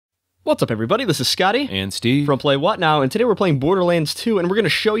What's up, everybody? This is Scotty. And Steve. From PlayWhatNow, and today we're playing Borderlands 2, and we're going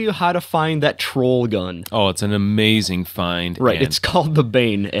to show you how to find that troll gun. Oh, it's an amazing find. Right, it's called the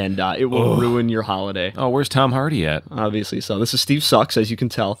Bane, and it will ruin your holiday. Oh, where's Tom Hardy at? Obviously, so this is Steve Sucks, as you can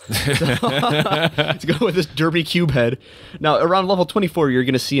tell. Let's go with this derby cube head. Now, around level 24, you're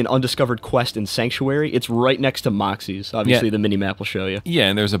going to see an undiscovered quest in Sanctuary. It's right next to Moxie's. Obviously, the mini-map will show you. Yeah,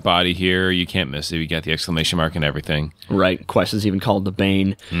 and there's a body here. You can't miss it. You got the exclamation mark and everything. Right, quest is even called the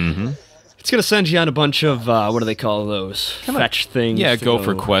Bane. Mm-hmm. It's going to send you on a bunch of, what do they call those? Fetch things. Yeah, go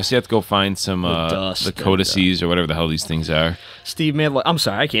for quests. You have to go find some, the codices or whatever the hell these things are. Steve, man, I'm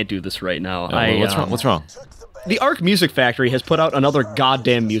sorry, I can't do this right now. What's wrong? What's wrong? The Arc Music Factory has put out another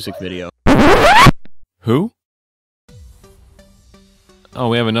goddamn music video. Who? Oh,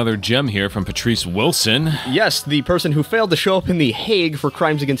 we have another gem here from Patrice Wilson. Yes, the person who failed to show up in The Hague for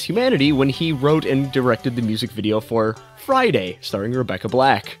Crimes Against Humanity when he wrote and directed the music video for Friday, starring Rebecca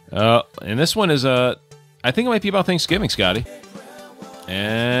Black. And this one is, I think it might be about Thanksgiving, Scotty.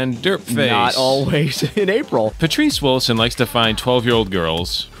 And Dirtface. Not always in April. Patrice Wilson likes to find 12-year-old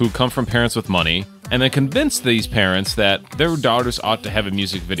girls who come from parents with money, and then convince these parents that their daughters ought to have a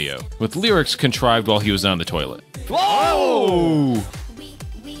music video, with lyrics contrived while he was on the toilet. Whoa!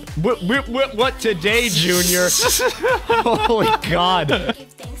 What today, Junior? Holy God.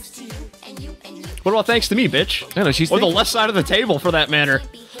 What about thanks to me, bitch? I know, she's or the left side of the table, for that matter.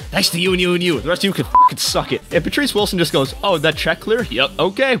 Thanks to you and you and you. The rest of you can f***ing suck it. And Patrice Wilson just goes, oh, that check clear? Yep,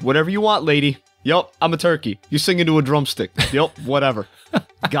 okay, whatever you want, lady. Yep, I'm a turkey. You sing into a drumstick. Yep, whatever.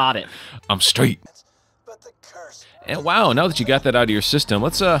 Got it. I'm straight. And wow, now that you got that out of your system,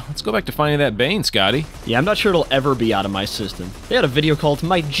 let's go back to finding that Bane, Scotty. Yeah, I'm not sure it'll ever be out of my system. They had a video called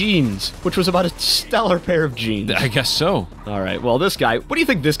My Jeans, which was about a stellar pair of jeans. I guess so. Alright, well this guy, what do you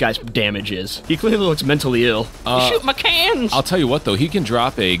think this guy's damage is? He clearly looks mentally ill. Shoot my cans! I'll tell you what though, he can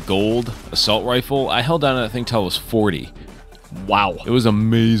drop a gold assault rifle. I held on to that thing till it was 40. Wow. It was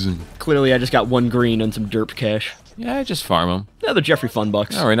amazing. Clearly I just got one green and some derp cash. Yeah, I just farm them. Yeah, the Jeffrey Fun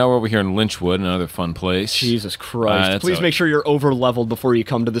Bucks. All right, now we're over here in Lynchwood, another fun place. Jesus Christ. Please make sure you're over-leveled before you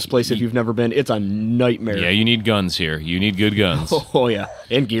come to this place if you've never been. It's a nightmare. Yeah, you need guns here. You need good guns. Oh, yeah.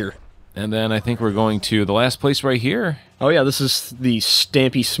 And gear. And then I think we're going to the last place right here. Oh, yeah, this is the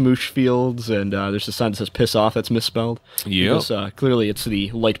Stampy Smoosh Fields, and there's a sign that says piss off that's misspelled. Yep. Because, clearly it's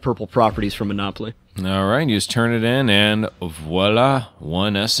the light purple properties from Monopoly. All right, you just turn it in, and voila,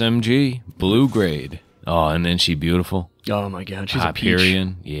 one SMG, blue grade. Oh, and then she beautiful. Oh my God, she's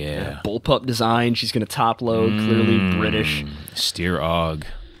Hyperion. a peach. Yeah. Bullpup design. She's gonna top load. Clearly British. Steer Og.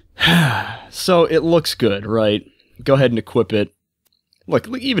 So it looks good, right? Go ahead and equip it. Look,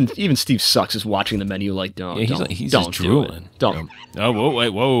 even Steve Sucks is watching the menu like, don't. Yeah, he's just drooling. Don't. Oh, whoa, wait,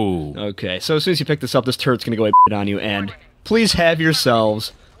 whoa. Okay, so as soon as you pick this up, this turret's gonna go on you, and please have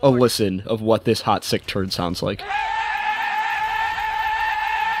yourselves a listen of what this hot sick turd sounds like.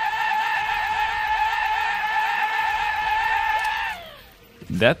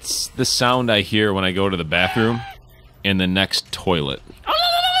 That's the sound I hear when I go to the bathroom in the next toilet.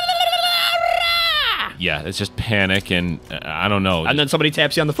 Yeah, it's just panic and I don't know. And then somebody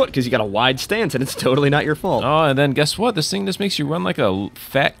taps you on the foot because you got a wide stance and it's totally not your fault. Oh, and then guess what? This thing just makes you run like a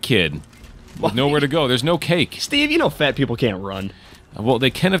fat kid with nowhere to go. There's no cake. Steve, you know fat people can't run. Well,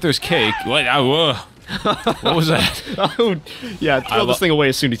 they can if there's cake. What was that? Oh, yeah, throw this thing away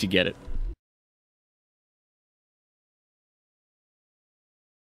as soon as you get it.